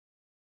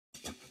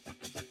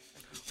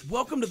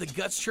Welcome to the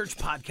Guts Church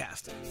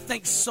Podcast.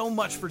 Thanks so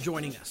much for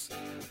joining us.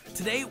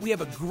 Today, we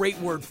have a great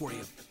word for you.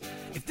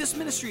 If this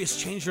ministry has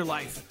changed your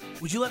life,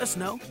 would you let us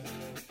know?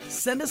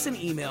 Send us an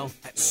email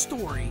at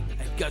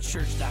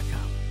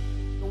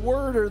story@gutschurch.com. The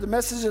word or the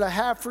message that I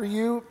have for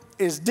you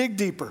is dig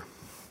deeper.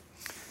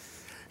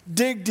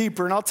 Dig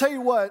deeper. And I'll tell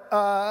you what,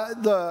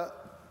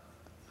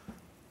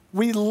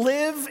 we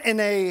live in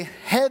a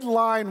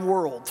headline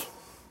world.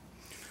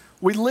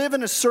 We live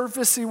in a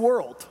surfacey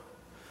world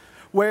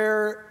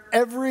where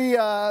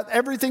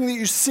everything that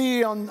you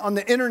see on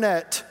the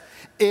internet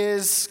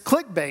is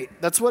clickbait.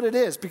 That's what it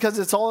is, because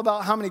it's all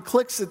about how many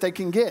clicks that they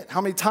can get, how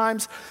many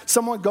times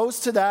someone goes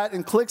to that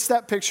and clicks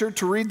that picture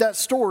to read that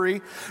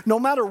story. No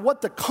matter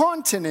what the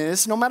content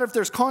is, no matter if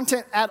there's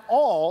content at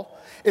all,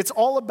 it's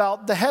all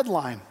about the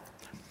headline.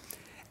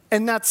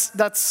 And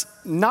that's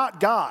not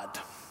God.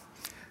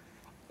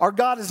 Our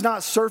God is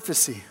not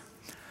surfacey.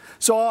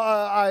 So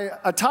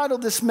I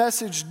titled this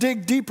message,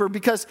 Dig Deeper,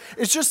 because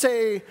it's just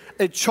a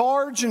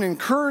charge and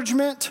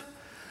encouragement,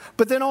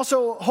 but then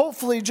also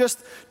hopefully just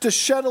to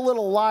shed a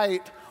little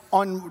light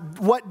on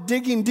what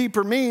digging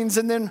deeper means,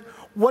 and then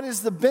what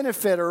is the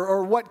benefit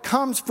or what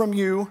comes from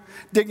you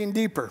digging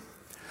deeper.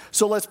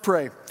 So let's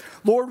pray.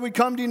 Lord, we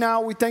come to you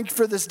now. We thank you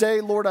for this day.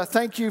 Lord, I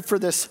thank you for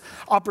this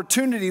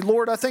opportunity.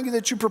 Lord, I thank you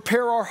that you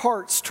prepare our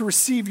hearts to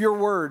receive your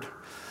word.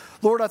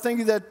 Lord, I thank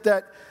you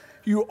that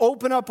you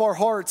open up our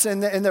hearts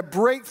and that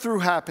breakthrough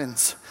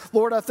happens.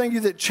 Lord, I thank you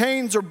that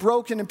chains are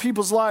broken in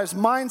people's lives.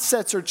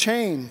 Mindsets are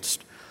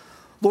changed.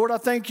 Lord, I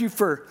thank you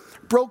for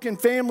broken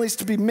families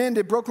to be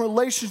mended, broken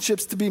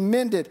relationships to be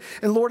mended.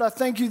 And Lord, I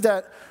thank you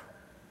that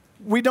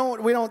we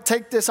don't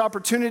take this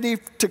opportunity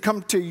to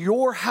come to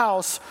your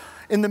house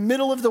in the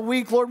middle of the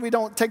week. Lord, we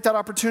don't take that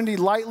opportunity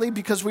lightly,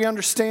 because we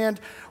understand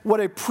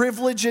what a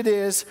privilege it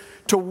is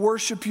to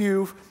worship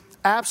you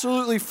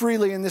absolutely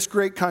freely in this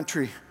great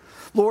country.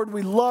 Lord,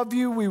 we love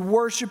you. We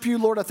worship you.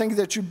 Lord, I thank you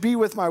that you be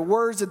with my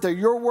words, that they're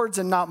your words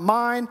and not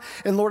mine.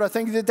 And Lord, I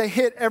thank you that they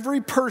hit every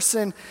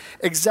person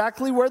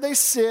exactly where they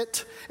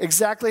sit,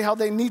 exactly how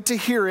they need to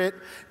hear it,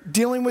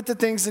 dealing with the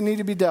things that need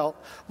to be dealt.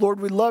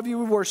 Lord, we love you.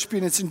 We worship you.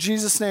 And it's in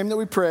Jesus' name that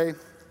we pray.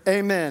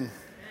 Amen.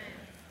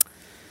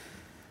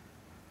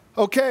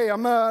 Okay,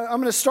 I'm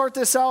going to start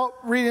this out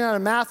reading out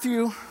of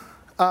Matthew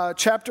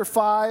chapter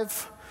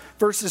 5.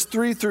 Verses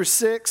 3 through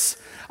 6.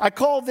 I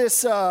call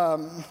this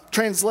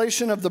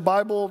translation of the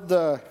Bible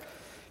the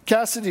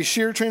Cassidy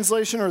Shear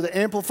translation, or the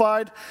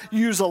Amplified. You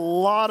use a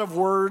lot of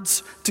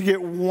words to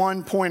get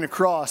one point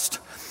across.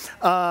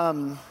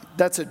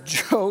 That's a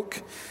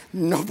joke.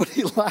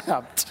 Nobody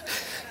laughed.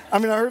 I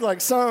mean, I heard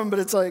like some, but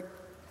it's like,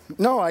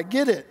 no, I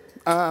get it.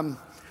 I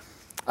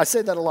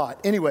say that a lot.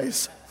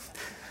 Anyways,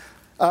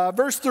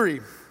 verse 3.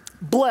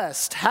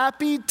 Blessed,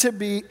 happy to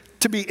be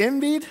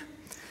envied,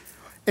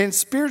 and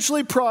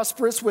spiritually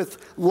prosperous, with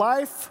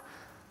life,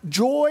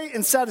 joy,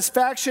 and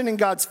satisfaction in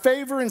God's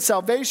favor and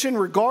salvation,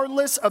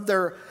 regardless of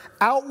their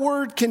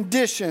outward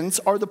conditions,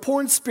 are the poor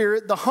in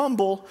spirit, the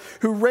humble,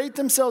 who rate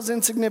themselves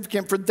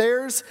insignificant, for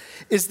theirs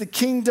is the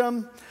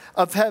kingdom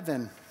of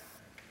heaven.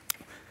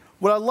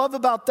 What I love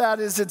about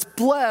that is it's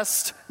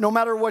blessed no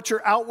matter what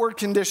your outward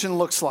condition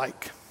looks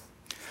like.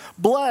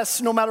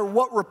 Blessed no matter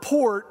what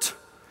report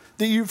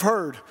that you've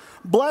heard.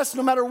 Blessed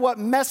no matter what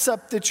mess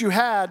up that you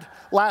had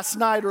last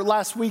night or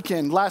last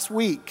weekend, last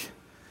week.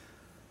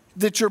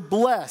 That you're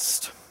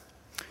blessed.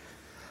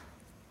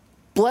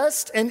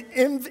 Blessed and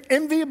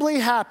enviably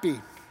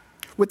happy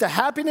with the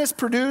happiness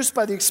produced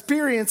by the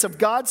experience of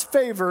God's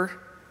favor,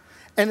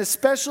 and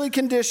especially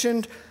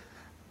conditioned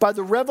by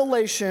the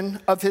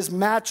revelation of his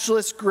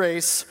matchless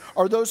grace,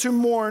 are those who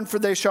mourn, for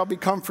they shall be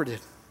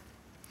comforted.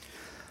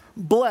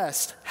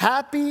 Blessed,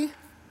 happy,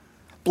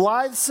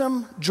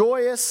 blithesome,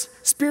 joyous,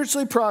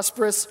 spiritually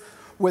prosperous,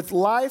 with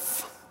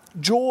life,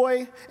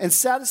 joy, and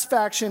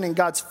satisfaction in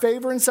God's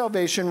favor and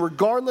salvation,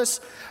 regardless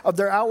of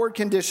their outward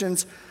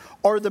conditions,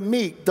 are the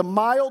meek, the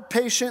mild,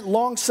 patient,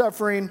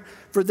 long-suffering,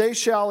 for they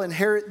shall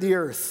inherit the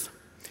earth.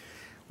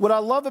 What I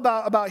love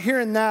about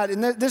hearing that,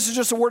 and this is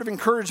just a word of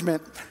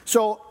encouragement.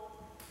 So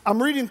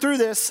I'm reading through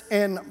this,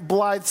 and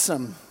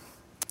blithesome.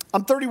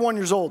 I'm 31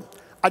 years old.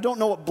 I don't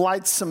know what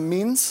blithesome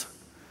means.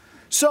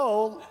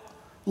 So,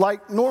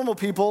 like normal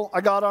people, I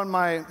got on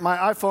my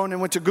iPhone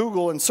and went to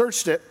Google and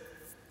searched it.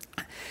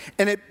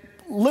 And it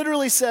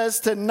literally says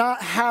to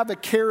not have a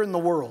care in the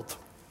world.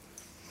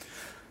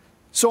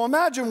 So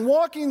imagine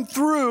walking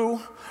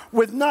through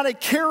with not a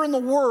care in the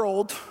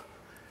world,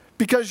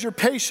 because you're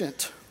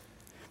patient,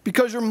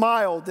 because you're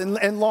mild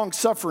and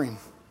long-suffering.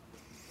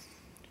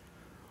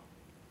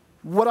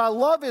 What I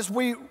love is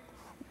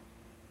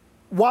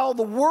while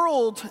the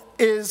world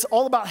is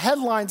all about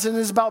headlines and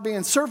is about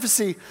being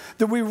surfacey,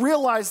 that we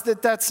realize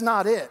that that's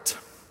not it.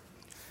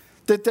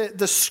 That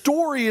the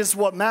story is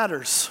what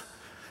matters.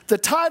 The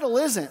title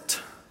isn't.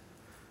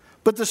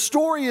 But the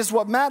story is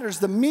what matters.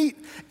 The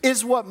meat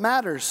is what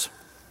matters.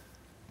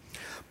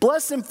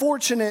 Blessed and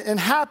fortunate and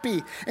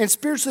happy and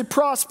spiritually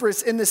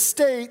prosperous in the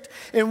state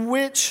in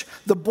which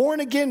the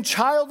born-again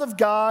child of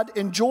God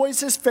enjoys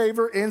his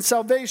favor and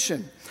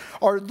salvation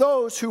are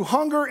those who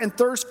hunger and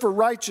thirst for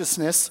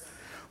righteousness,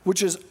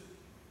 which is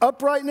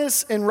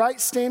uprightness and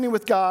right standing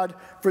with God,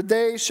 for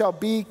they shall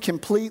be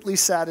completely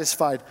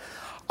satisfied.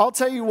 I'll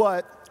tell you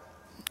what,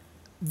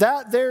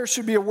 that there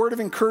should be a word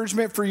of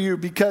encouragement for you,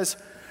 because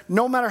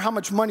no matter how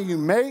much money you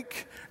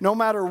make, no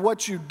matter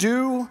what you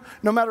do,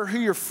 no matter who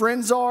your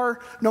friends are,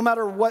 no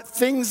matter what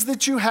things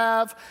that you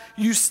have,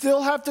 you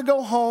still have to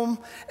go home.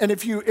 And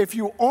if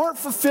you aren't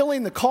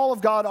fulfilling the call of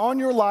God on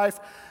your life,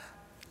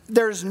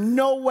 there's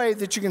no way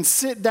that you can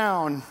sit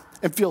down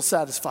and feel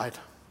satisfied.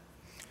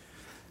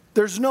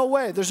 There's no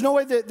way. There's no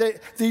way that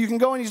you can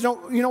go and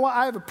you know what,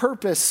 I have a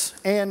purpose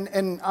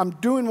and I'm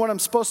doing what I'm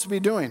supposed to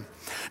be doing.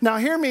 Now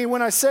hear me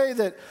when I say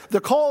that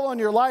the call on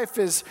your life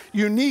is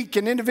unique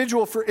and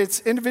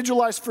it's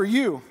individualized for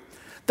you.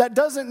 That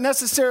doesn't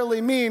necessarily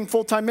mean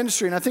full-time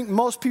ministry, and I think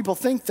most people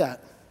think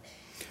that.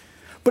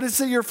 But it's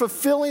that you're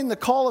fulfilling the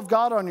call of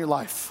God on your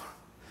life.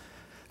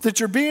 That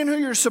you're being who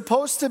you're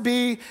supposed to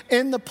be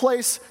in the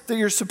place that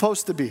you're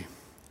supposed to be.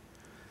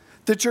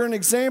 That you're an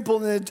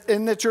example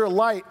and that you're a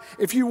light.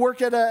 If you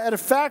work at a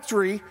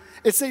factory,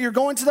 it's that you're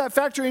going to that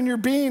factory and you're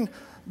being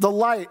the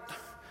light.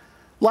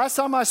 Last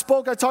time I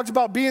spoke, I talked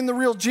about being the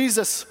real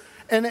Jesus.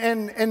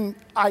 And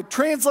I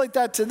translate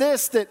that to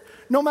this, that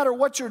no matter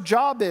what your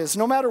job is,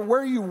 no matter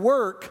where you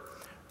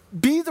work,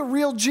 be the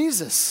real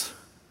Jesus.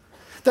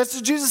 That's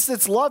the Jesus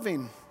that's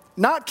loving,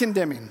 not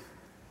condemning,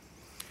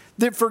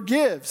 that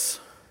forgives.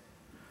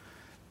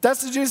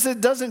 That's the Jesus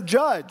that doesn't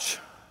judge,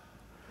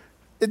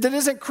 that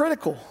isn't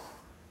critical,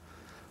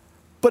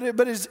 but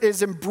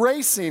is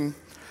embracing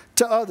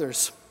to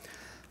others.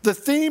 The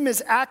theme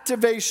is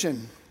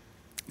activation.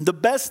 The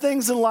best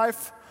things in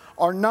life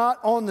are not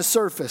on the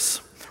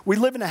surface. We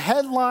live in a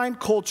headline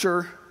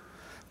culture,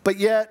 but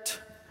yet,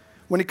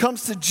 when it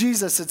comes to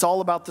Jesus, it's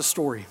all about the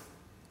story.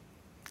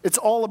 It's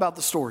all about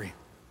the story.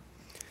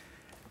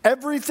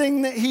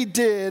 Everything that he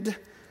did,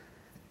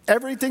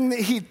 everything that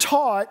he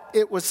taught,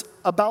 it was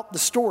about the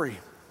story.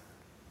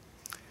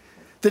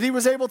 That he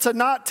was able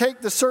to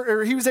take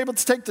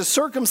the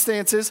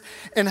circumstances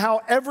and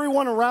how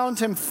everyone around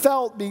him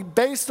felt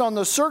based on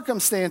those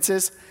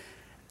circumstances,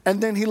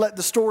 and then he let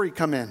the story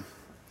come in.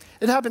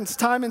 It happens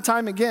time and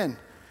time again.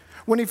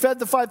 When he fed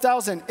the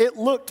 5,000, it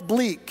looked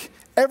bleak.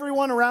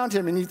 Everyone around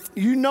him, and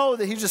you know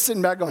that he's just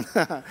sitting back going,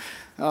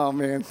 oh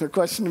man, they're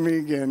questioning me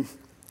again.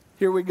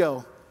 Here we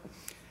go.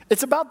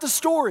 It's about the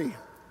story.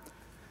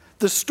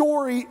 The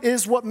story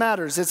is what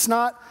matters. It's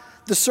not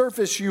the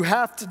surface. You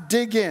have to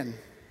dig in.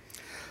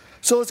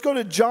 So let's go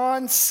to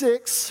John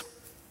 6,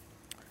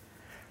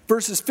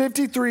 verses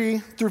 53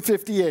 through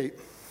 58.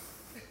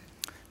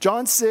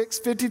 John 6,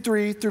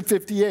 53 through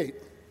 58.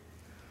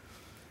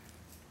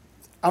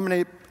 I'm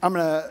going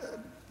to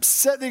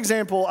set the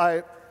example.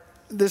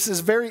 This is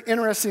a very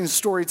interesting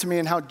story to me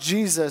and how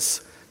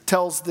Jesus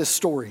tells this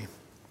story.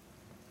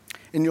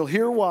 And you'll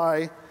hear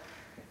why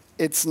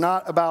it's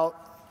not about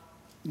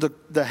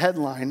the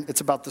headline,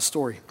 it's about the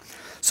story.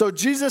 So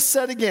Jesus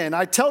said again,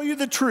 I tell you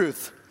the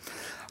truth,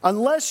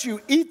 unless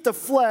you eat the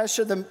flesh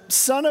of the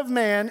Son of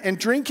Man and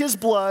drink his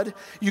blood,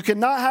 you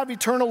cannot have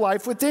eternal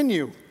life within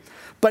you.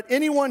 But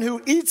anyone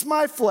who eats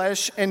my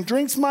flesh and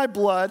drinks my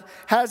blood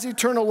has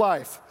eternal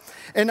life.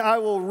 And I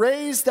will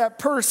raise that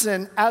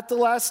person at the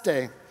last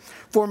day.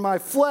 For my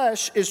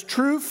flesh is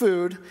true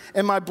food,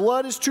 and my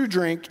blood is true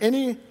drink.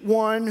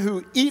 Anyone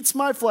who eats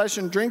my flesh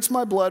and drinks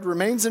my blood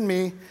remains in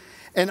me,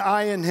 and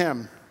I in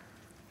him.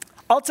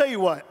 I'll tell you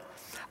what,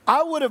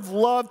 I would have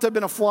loved to have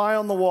been a fly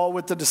on the wall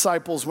with the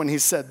disciples when he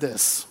said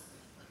this.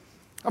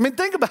 I mean,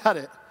 think about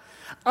it.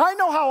 I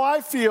know how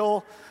I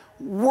feel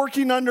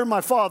working under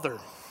my father.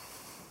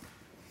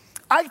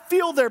 I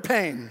feel their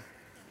pain.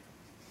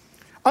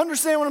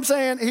 Understand what I'm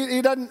saying?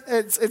 He doesn't,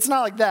 it's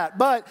not like that.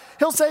 But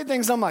he'll say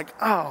things, and I'm like,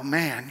 oh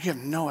man, you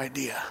have no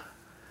idea.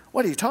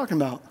 What are you talking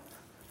about?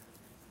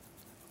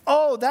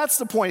 Oh, that's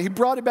the point. He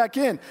brought it back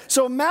in.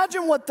 So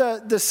imagine what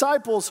the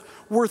disciples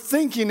were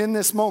thinking in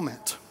this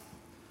moment.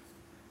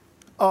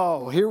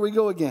 Oh, here we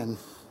go again.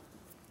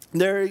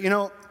 He's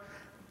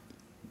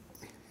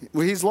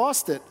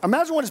lost it.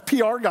 Imagine what his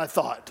PR guy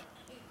thought.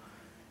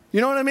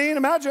 You know what I mean?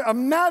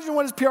 Imagine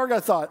what his PR guy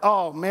thought.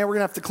 Oh man, we're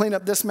going to have to clean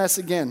up this mess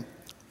again.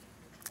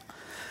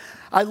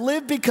 I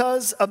live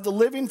because of the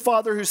living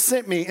Father who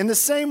sent me. In the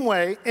same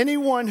way,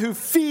 anyone who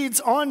feeds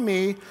on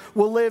me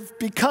will live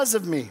because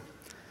of me.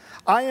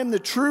 I am the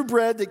true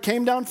bread that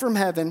came down from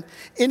heaven.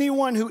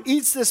 Anyone who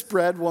eats this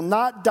bread will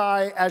not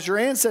die as your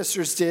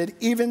ancestors did,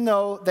 even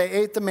though they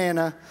ate the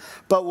manna,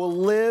 but will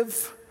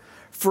live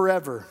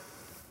forever.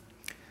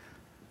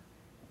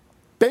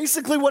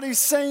 Basically, what he's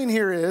saying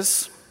here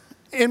is,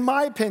 in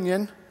my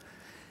opinion,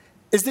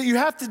 is that you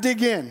have to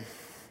dig in.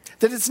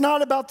 That it's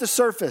not about the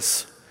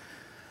surface.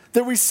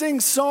 That we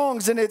sing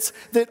songs and it's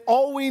that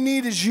all we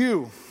need is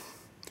you.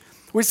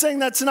 We sang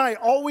that tonight.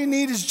 All we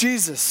need is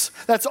Jesus.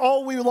 That's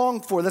all we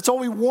long for. That's all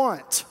we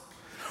want.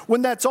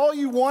 when that's all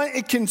you want,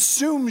 it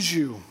consumes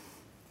you.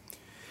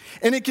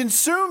 And it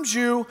consumes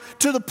you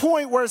to the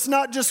point where it's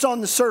not just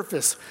on the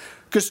surface.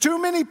 Because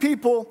too many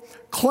people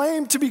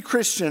claim to be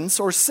Christians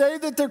or say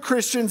that they're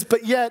Christians,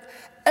 but yet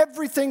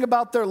everything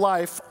about their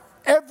life,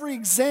 every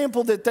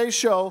example that they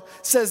show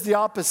says the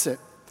opposite.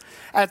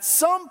 At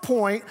some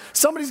point,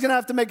 somebody's going to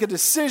have to make a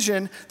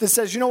decision that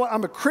says, you know what,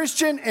 I'm a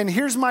Christian and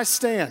here's my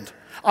stand.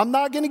 I'm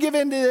not going to give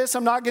in to this.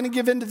 I'm not going to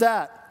give in to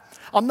that.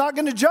 I'm not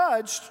going to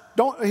judge.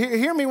 Don't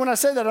hear me when I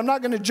say that. I'm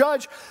not going to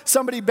judge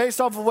somebody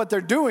based off of what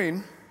they're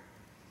doing.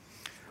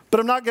 But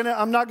I'm not going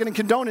to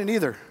condone it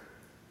either.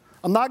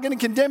 I'm not going to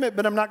condemn it,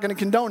 but I'm not going to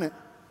condone it.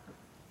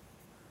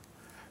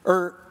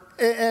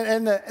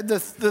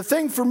 The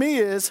thing for me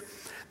is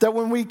that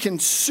when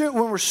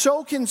we're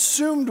so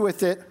consumed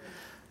with it,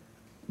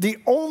 the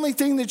only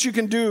thing that you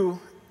can do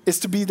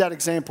is to be that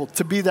example,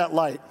 to be that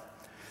light,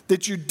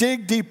 that you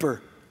dig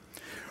deeper.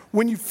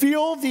 When you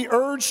feel the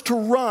urge to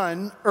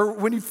run, or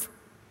when you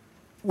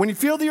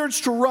feel the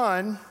urge to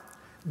run,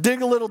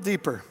 dig a little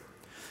deeper.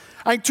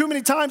 I think too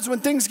many times when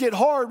things get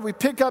hard, we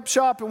pick up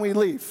shop and we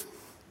leave.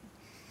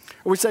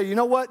 Or we say, you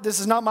know what, this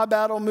is not my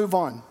battle, move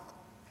on.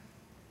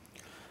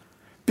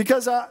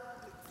 Because,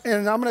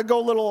 and I'm going to go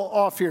a little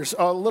off here,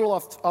 a little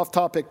off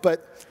topic,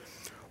 but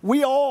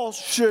we all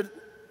should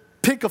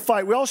pick a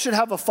fight. We all should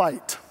have a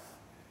fight.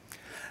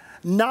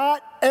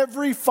 Not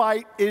every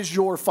fight is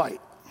your fight.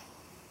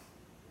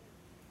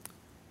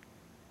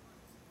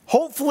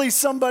 Hopefully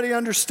somebody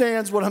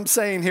understands what I'm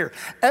saying here.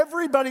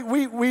 Everybody,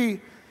 we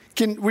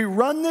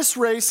run this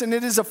race and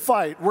it is a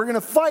fight. We're going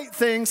to fight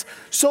things,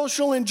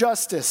 social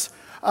injustice,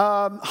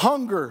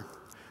 hunger,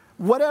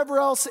 whatever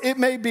else it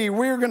may be.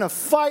 We're going to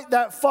fight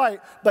that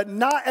fight, but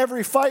not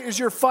every fight is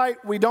your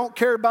fight. We don't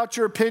care about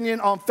your opinion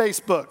on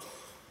Facebook.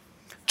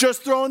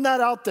 Just throwing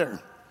that out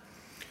there.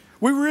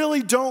 We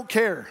really don't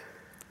care.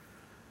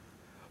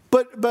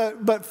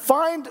 But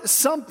find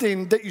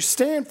something that you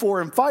stand for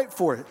and fight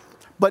for it.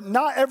 But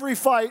not every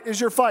fight is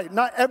your fight.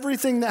 Not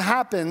everything that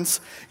happens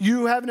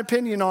you have an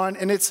opinion on,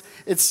 and it's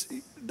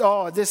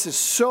this is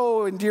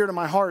so dear to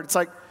my heart. It's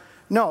like,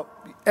 no,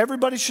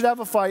 everybody should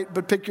have a fight,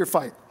 but pick your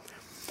fight.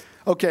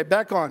 Okay,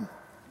 back on.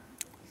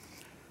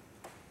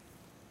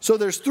 So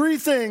there's 3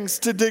 things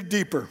to dig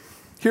deeper.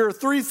 Here are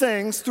 3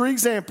 things, 3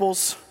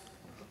 examples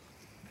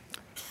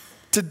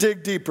to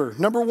dig deeper.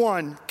 Number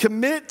 1,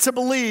 commit to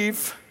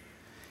believe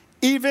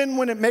even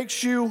when it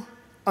makes you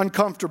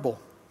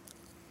uncomfortable.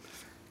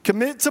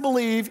 Commit to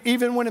believe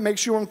even when it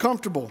makes you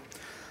uncomfortable.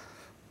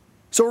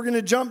 So we're going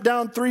to jump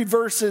down 3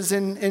 verses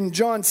in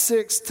John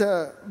 6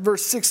 to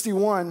verse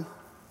 61.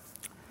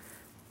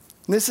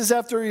 And this is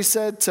after he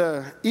said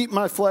to eat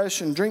my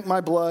flesh and drink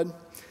my blood.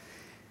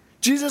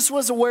 Jesus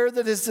was aware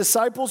that his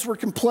disciples were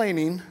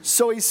complaining,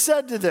 so he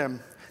said to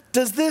them,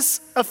 "Does this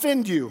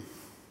offend you?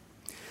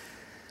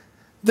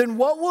 Then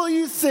what will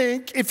you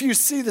think if you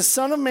see the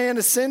Son of Man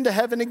ascend to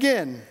heaven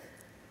again?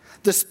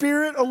 The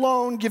Spirit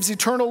alone gives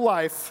eternal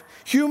life.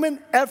 Human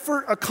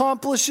effort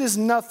accomplishes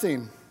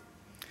nothing.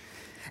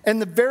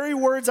 And the very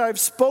words I have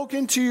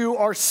spoken to you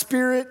are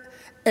spirit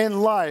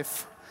and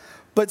life.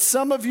 But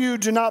some of you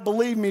do not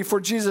believe me, for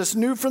Jesus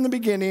knew from the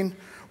beginning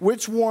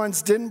which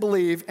ones didn't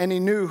believe, and he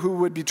knew who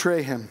would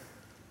betray him."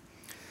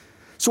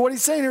 So what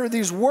he's saying here,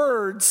 these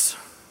words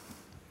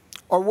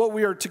are what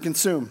we are to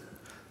consume.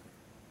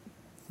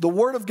 The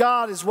word of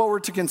God is what we're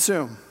to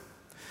consume.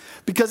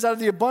 Because out of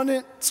the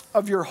abundance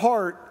of your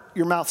heart,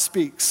 your mouth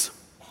speaks.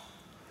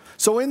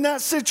 So in that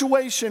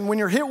situation, when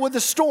you're hit with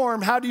a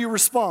storm, how do you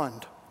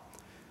respond?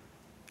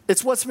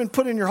 It's what's been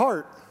put in your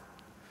heart.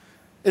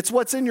 It's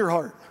what's in your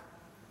heart.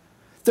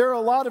 There are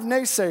a lot of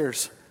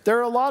naysayers. There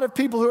are a lot of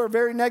people who are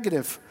very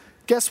negative.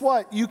 Guess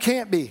what? You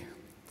can't be.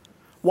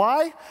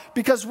 Why?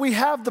 Because we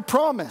have the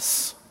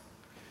promise.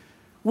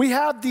 We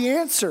have the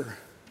answer.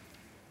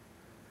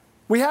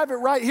 We have it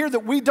right here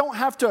that we don't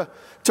have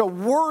to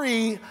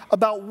worry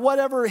about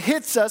whatever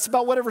hits us,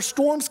 about whatever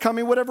storm's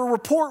coming, whatever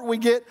report we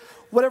get,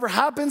 whatever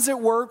happens at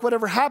work,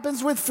 whatever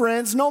happens with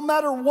friends. No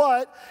matter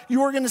what,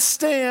 you are going to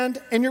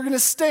stand and you're going to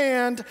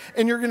stand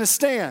and you're going to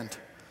stand.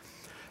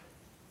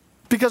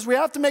 Because we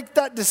have to make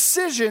that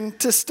decision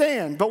to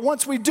stand. But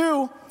once we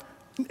do,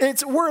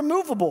 we're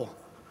immovable.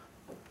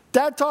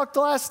 Dad talked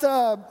last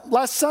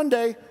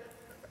Sunday,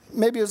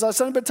 maybe it was last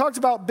Sunday, but talked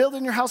about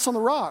building your house on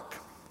the rock.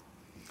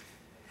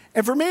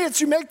 And for me, it's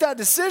you make that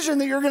decision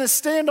that you're going to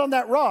stand on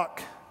that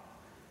rock.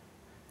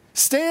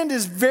 Stand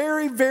is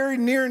very, very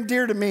near and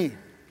dear to me.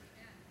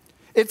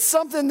 It's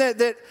something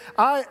that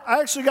I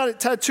actually got it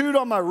tattooed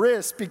on my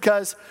wrist,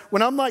 because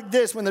when I'm like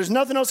this, when there's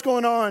nothing else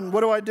going on,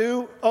 what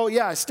do? Oh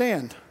yeah, I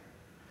stand.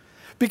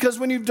 Because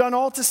when you've done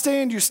all to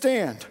stand, you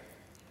stand.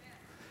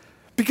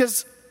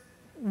 Because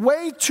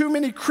way too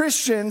many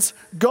Christians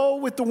go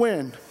with the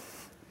wind.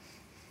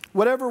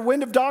 Whatever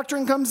wind of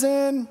doctrine comes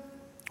in,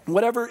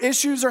 whatever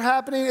issues are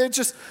happening, it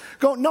just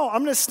go, no,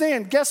 I'm going to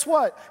stand. Guess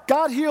what?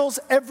 God heals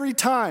every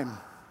time.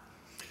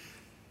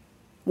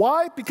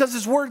 Why? Because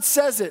his word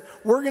says it.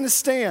 We're going to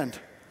stand.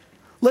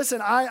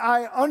 Listen,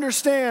 I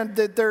understand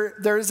that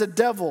there is a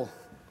devil.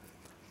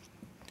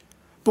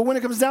 But when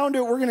it comes down to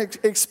it, we're going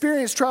to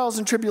experience trials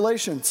and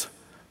tribulations.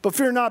 But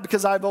fear not,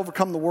 because I've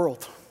overcome the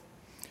world.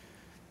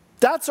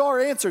 That's our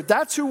answer.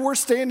 That's who we're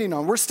standing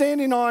on. We're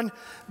standing on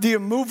the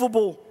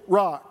immovable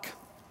rock.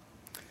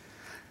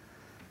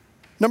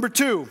 Number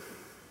 2,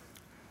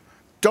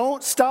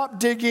 don't stop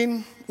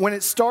digging when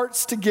it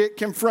starts to get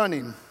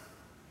confronting.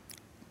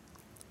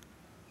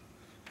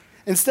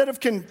 Instead of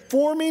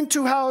conforming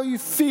to how you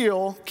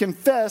feel,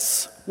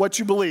 confess what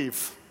you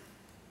believe.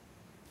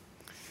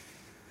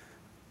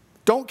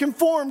 Don't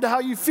conform to how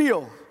you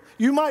feel.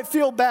 You might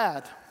feel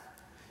bad.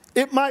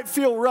 It might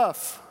feel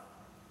rough.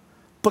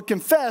 But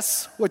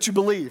confess what you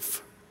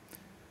believe.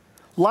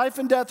 Life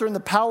and death are in the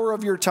power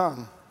of your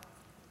tongue.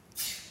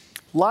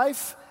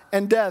 Life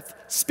and death.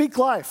 Speak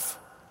life.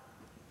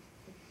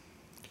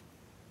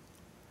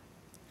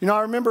 You know,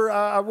 I remember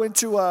I went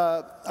to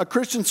a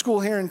Christian school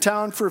here in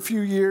town for a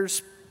few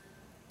years.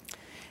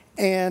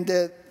 And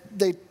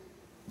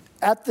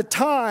at the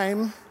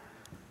time,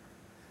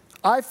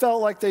 I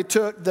felt like they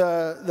took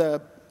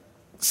the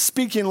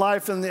speaking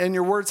life and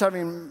your words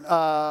having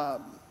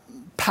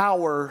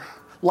power,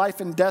 life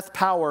and death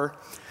power,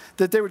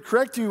 that they would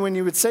correct you when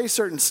you would say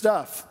certain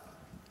stuff.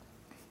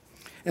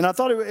 And I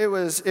thought it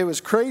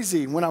was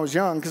crazy when I was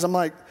young, because I'm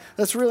like,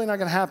 that's really not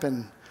going to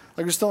happen.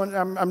 Like,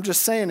 I'm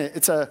just saying it.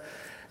 It's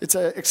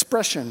a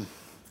expression.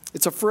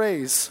 It's a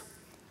phrase.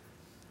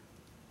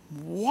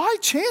 Why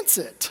chance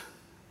it?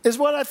 Is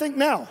what I think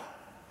now.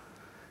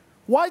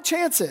 Why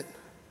chance it?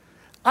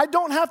 I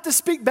don't have to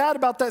speak bad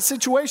about that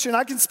situation.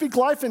 I can speak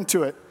life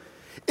into it.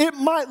 It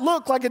might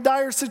look like a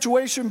dire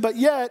situation, but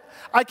yet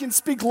I can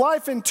speak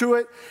life into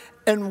it.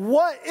 And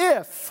what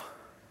if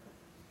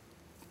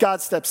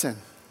God steps in?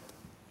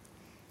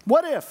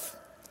 What if?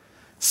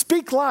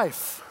 Speak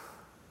life.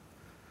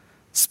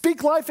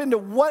 Speak life into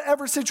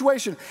whatever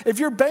situation. If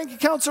your bank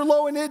accounts are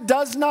low and it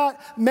does not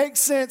make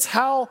sense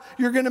how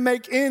you're going to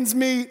make ends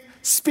meet,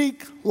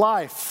 speak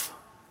life.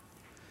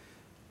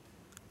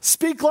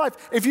 Speak life.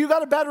 If you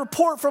got a bad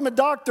report from a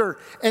doctor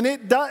and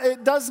it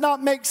does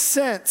not make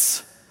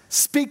sense,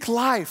 speak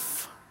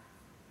life.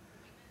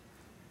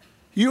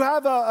 You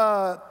have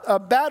a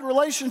bad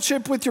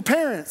relationship with your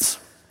parents,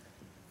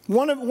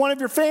 one of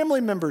your family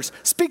members.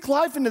 Speak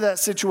life into that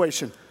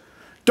situation.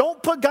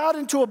 Don't put God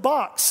into a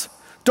box.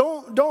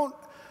 Don't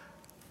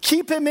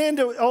keep him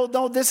into, oh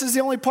no, this is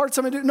the only parts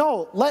I'm going to do.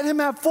 No, let him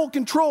have full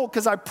control,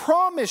 because I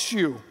promise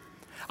you,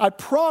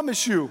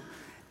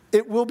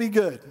 it will be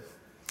good.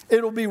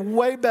 It'll be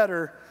way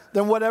better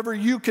than whatever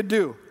you could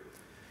do.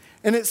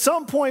 And at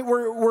some point,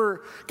 we're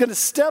going to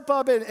step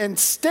up and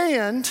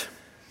stand,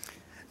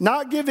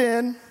 not give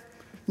in,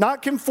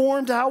 not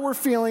conform to how we're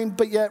feeling,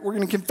 but yet we're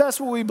going to confess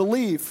what we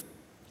believe.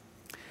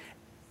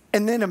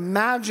 And then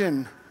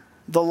imagine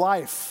the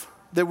life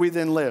that we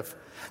then live.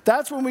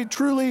 That's when we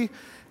truly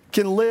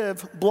can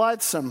live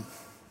blithesome.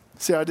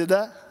 See how I did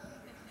that?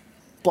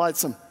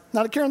 Blithesome.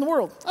 Not a care in the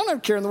world. I don't have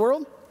a care in the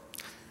world.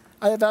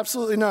 I have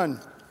absolutely none.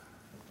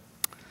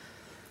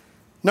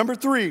 Number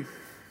 3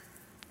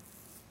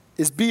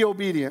 is be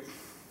obedient.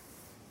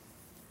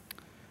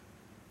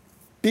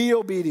 Be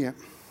obedient.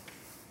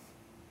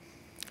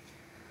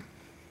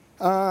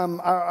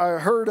 I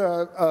heard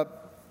a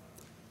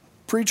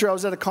preacher, I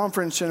was at a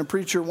conference, and a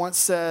preacher once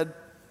said,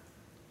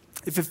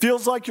 if it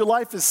feels like your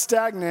life is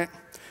stagnant,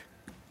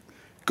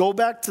 go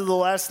back to the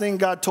last thing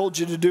God told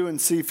you to do and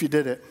see if you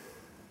did it.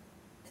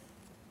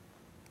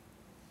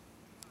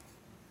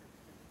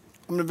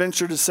 I'm going to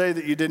venture to say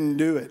that you didn't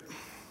do it.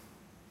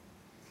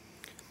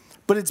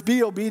 But it's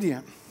be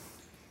obedient.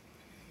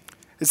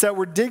 It's that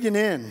we're digging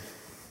in.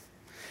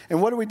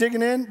 And what are we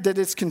digging in? That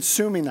it's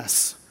consuming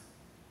us.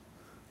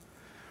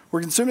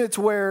 We're consuming it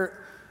to where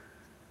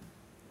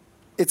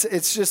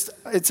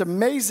it's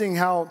amazing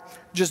how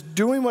just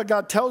doing what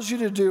God tells you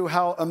to do,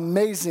 how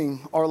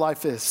amazing our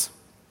life is.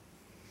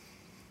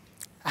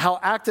 How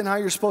acting how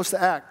you're supposed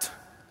to act.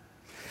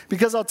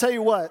 Because I'll tell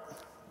you what,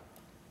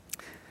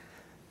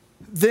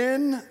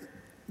 then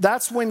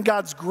that's when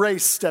God's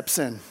grace steps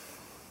in.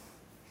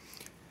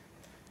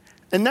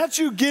 And that's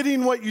you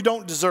getting what you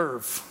don't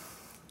deserve.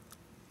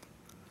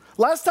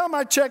 Last time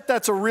I checked,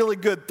 that's a really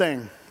good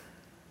thing.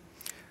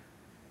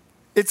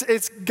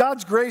 It's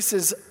God's grace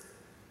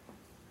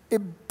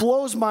it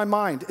blows my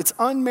mind. It's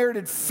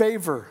unmerited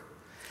favor.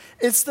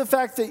 It's the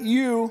fact that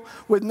you,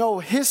 with no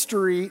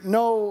history,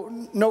 no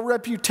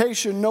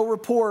reputation, no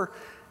rapport,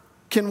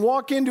 can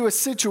walk into a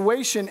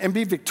situation and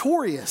be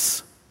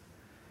victorious.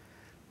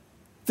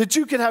 That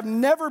you could have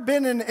never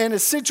been in a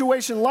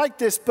situation like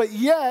this, but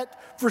yet,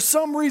 for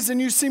some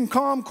reason, you seem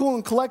calm, cool,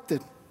 and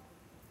collected.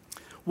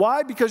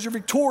 Why? Because you're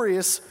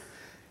victorious.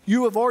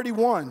 You have already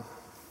won.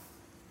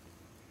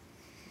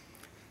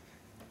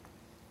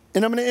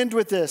 And I'm going to end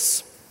with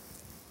this.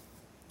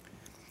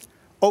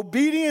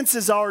 Obedience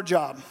is our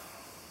job.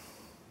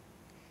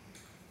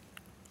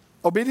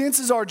 Obedience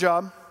is our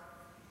job.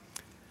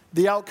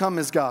 The outcome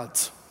is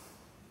God's.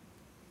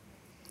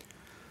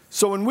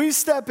 So when we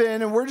step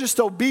in and we're just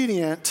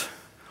obedient,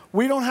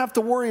 we don't have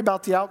to worry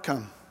about the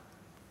outcome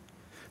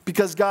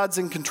because God's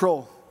in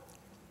control.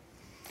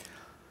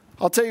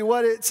 I'll tell you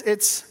what,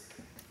 it's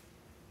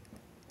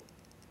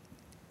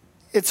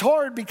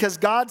hard because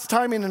God's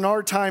timing and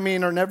our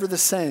timing are never the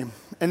same,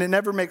 and it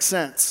never makes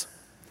sense.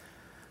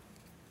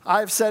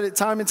 I've said it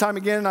time and time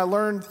again, and I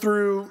learned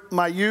through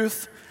my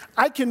youth,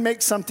 I can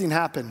make something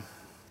happen.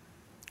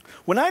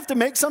 When I have to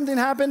make something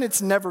happen,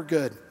 it's never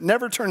good,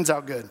 never turns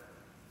out good.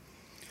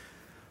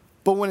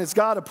 But when it's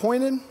God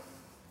appointed,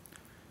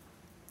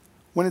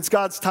 when it's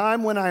God's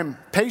time, when I'm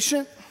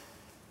patient,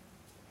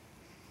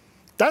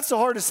 that's the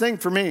hardest thing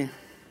for me.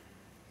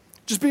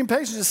 Just being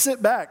patient, just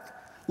sit back.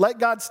 Let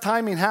God's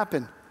timing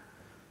happen.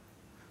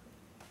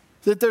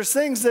 That there's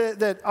things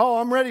that,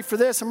 I'm ready for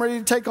this. I'm ready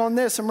to take on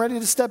this. I'm ready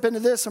to step into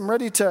this. I'm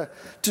ready to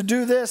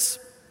do this.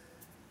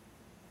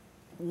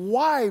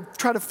 Why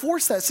try to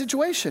force that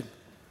situation?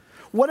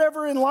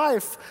 Whatever in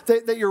life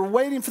that you're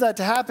waiting for that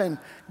to happen,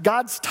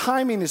 God's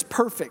timing is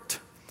perfect.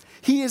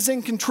 He is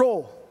in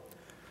control.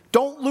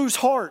 Don't lose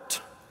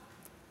heart.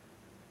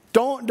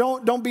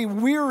 Don't be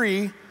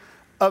weary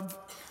of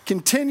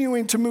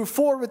continuing to move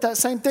forward with that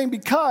same thing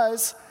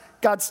because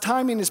God's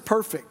timing is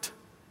perfect.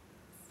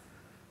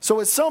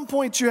 So at some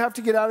point you have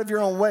to get out of your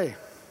own way.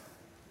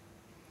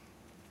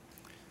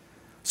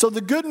 So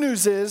the good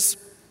news is,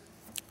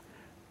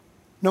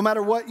 no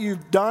matter what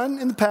you've done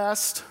in the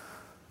past,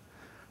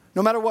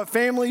 no matter what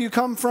family you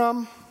come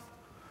from,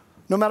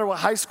 no matter what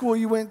high school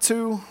you went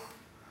to,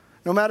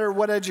 no matter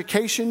what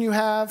education you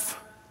have,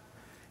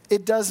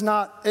 it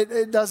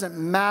doesn't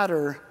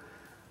matter.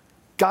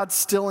 God's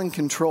still in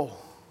control.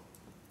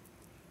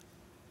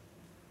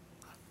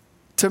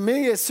 To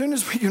me, as soon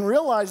as we can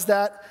realize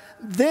that,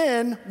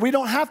 then we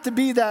don't have to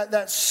be that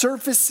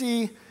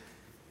surfacey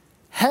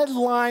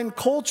headline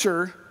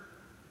culture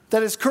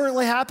that is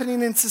currently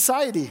happening in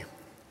society.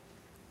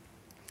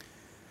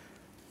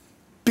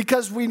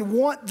 Because we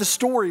want the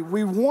story,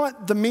 we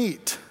want the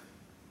meat.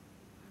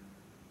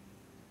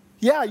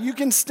 Yeah, you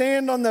can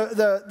stand on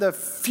the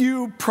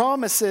few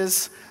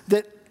promises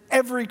that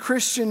every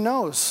Christian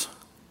knows.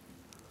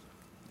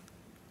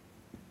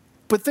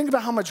 But think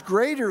about how much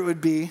greater it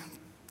would be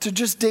to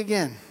just dig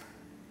in.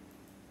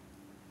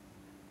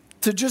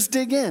 To just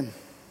dig in.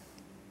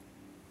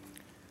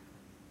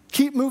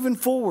 Keep moving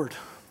forward.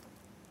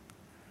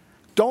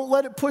 Don't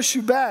let it push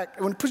you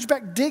back. When it pushes you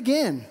back, dig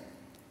in.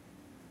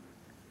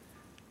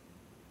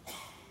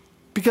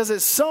 Because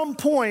at some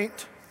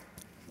point,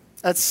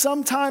 at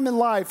some time in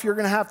life, you're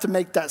going to have to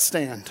make that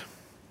stand.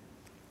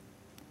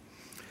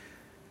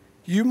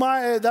 You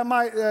might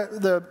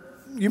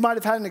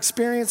have had an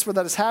experience where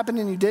that has happened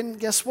and you didn't.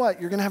 Guess what?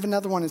 You're going to have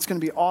another one. It's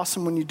going to be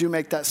awesome when you do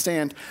make that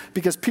stand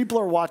because people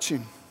are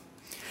watching.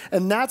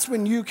 And that's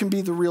when you can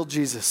be the real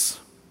Jesus.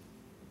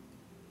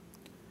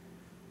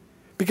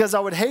 Because I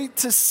would hate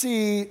to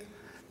see,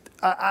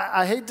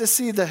 I hate to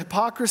see the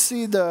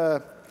hypocrisy,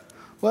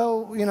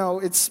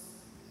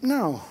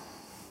 no.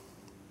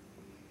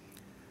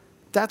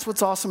 That's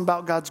what's awesome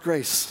about God's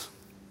grace.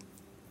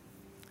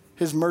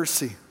 His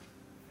mercy.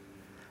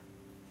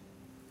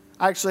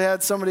 I actually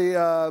had somebody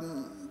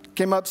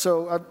came up,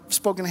 so I've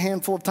spoken a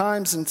handful of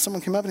times, and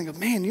someone came up and they go,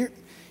 man, you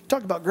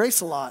talk about grace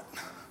a lot.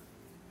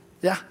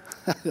 Yeah,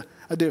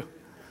 I do.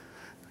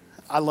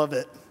 I love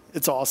it.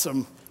 It's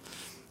awesome.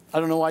 I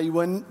don't know why you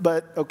wouldn't,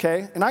 but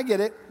okay. And I get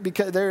it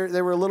because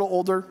they were a little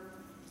older,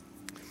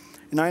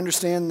 and I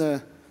understand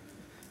the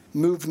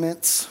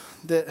movements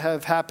that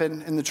have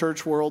happened in the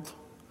church world.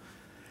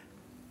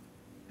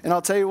 And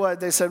I'll tell you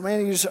what, they said, man,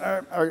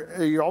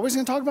 are you always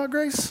going to talk about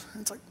grace?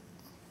 And it's like,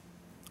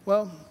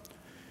 well,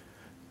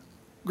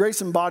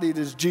 grace embodied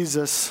is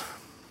Jesus.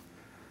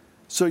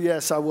 So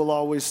yes, I will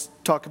always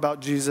talk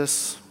about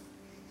Jesus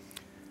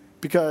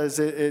because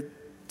it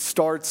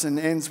starts and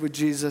ends with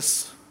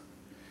Jesus.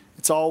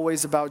 It's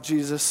always about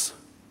Jesus.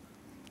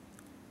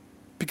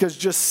 Because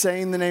just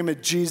saying the name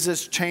of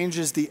Jesus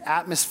changes the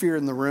atmosphere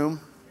in the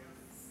room.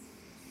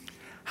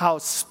 How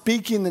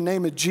speaking the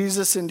name of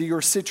Jesus into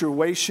your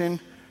situation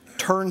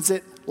turns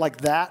it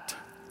like that.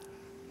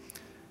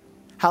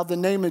 How the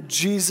name of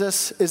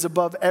Jesus is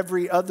above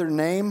every other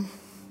name.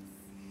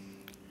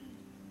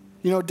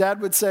 You know,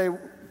 Dad would say,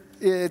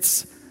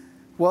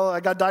 I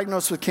got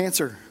diagnosed with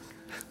cancer.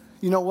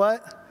 You know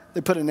what?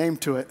 They put a name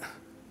to it.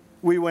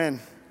 We win.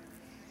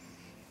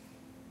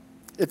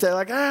 If they're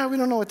like, we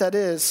don't know what that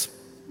is.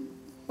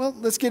 Well,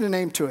 let's get a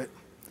name to it.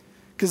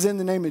 Because then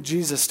the name of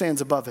Jesus stands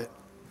above it.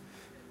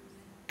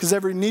 Because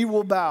every knee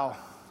will bow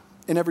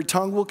and every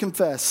tongue will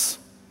confess,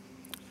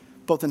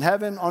 both in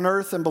heaven, on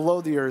earth, and below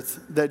the earth,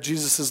 that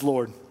Jesus is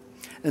Lord.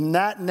 And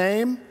that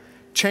name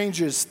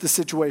changes the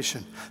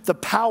situation. The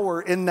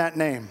power in that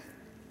name.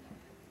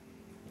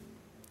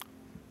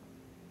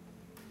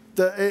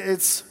 In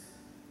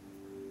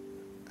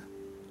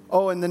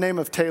the name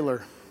of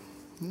Taylor.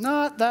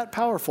 Not that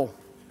powerful.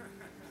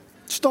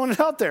 Just throwing it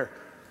out there.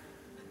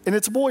 And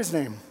it's a boy's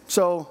name.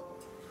 So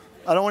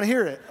I don't want to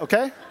hear it,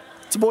 okay?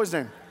 It's a boy's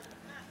name.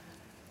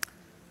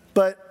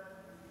 But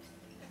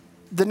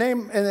the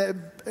name,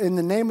 in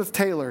the name of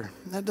Taylor,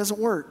 that doesn't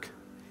work.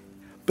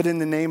 But in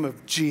the name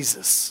of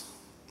Jesus,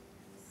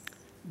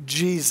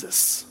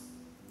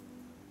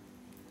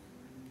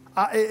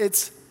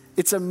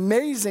 It's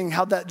amazing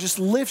how that just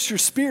lifts your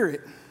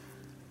spirit.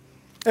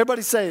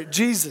 Everybody say it,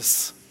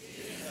 Jesus.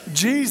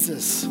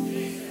 Jesus.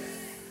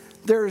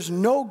 There is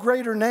no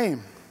greater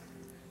name.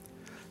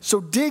 So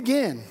dig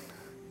in.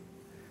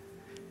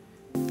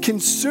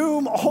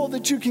 Consume all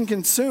that you can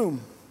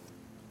consume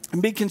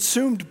and be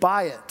consumed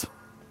by it.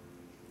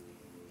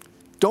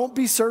 Don't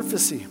be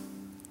surfacey.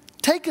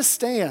 Take a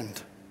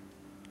stand.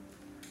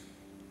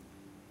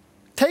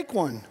 Take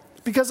one.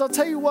 Because I'll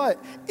tell you what,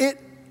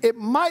 it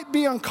might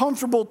be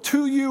uncomfortable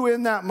to you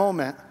in that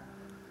moment,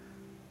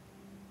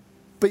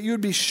 but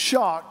you'd be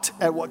shocked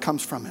at what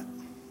comes from it.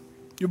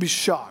 You'll be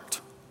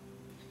shocked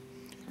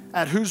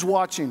at who's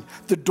watching,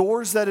 the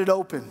doors that it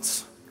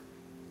opens.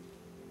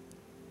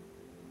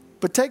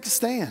 But take a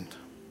stand.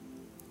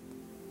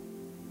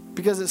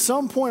 Because at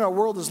some point our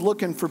world is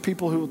looking for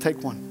people who will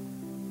take one.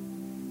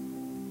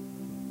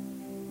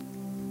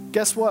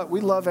 Guess what? We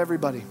love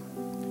everybody.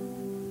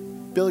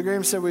 Billy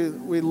Graham said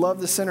we love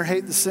the sinner,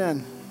 hate the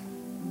sin.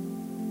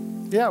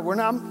 Yeah,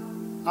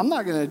 I'm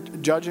not going to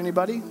judge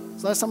anybody.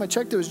 Last time I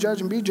checked, it was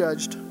judge and be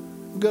judged.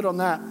 I'm good on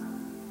that.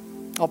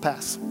 I'll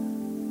pass.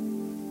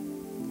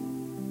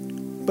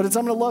 But I'm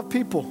going to love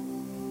people.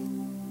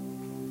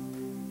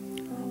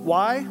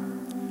 Why?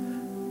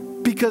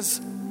 Because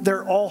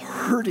they're all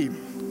hurting.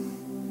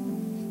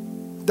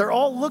 They're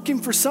all looking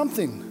for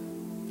something.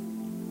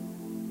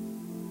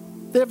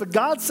 They have a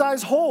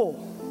God-sized hole,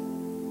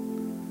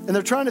 and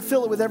they're trying to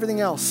fill it with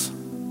everything else.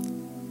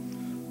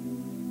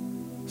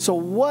 So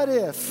what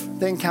if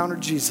they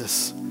encountered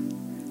Jesus?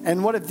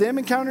 And what if them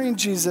encountering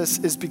Jesus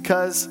is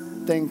because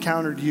they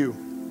encountered you?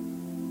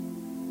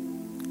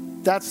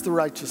 That's the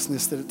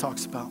righteousness that it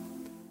talks about.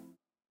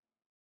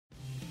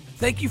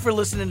 Thank you for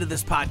listening to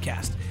this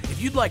podcast.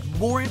 If you'd like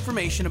more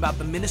information about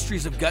the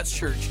ministries of Guts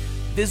Church,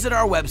 visit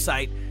our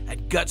website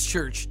at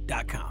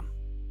gutschurch.com.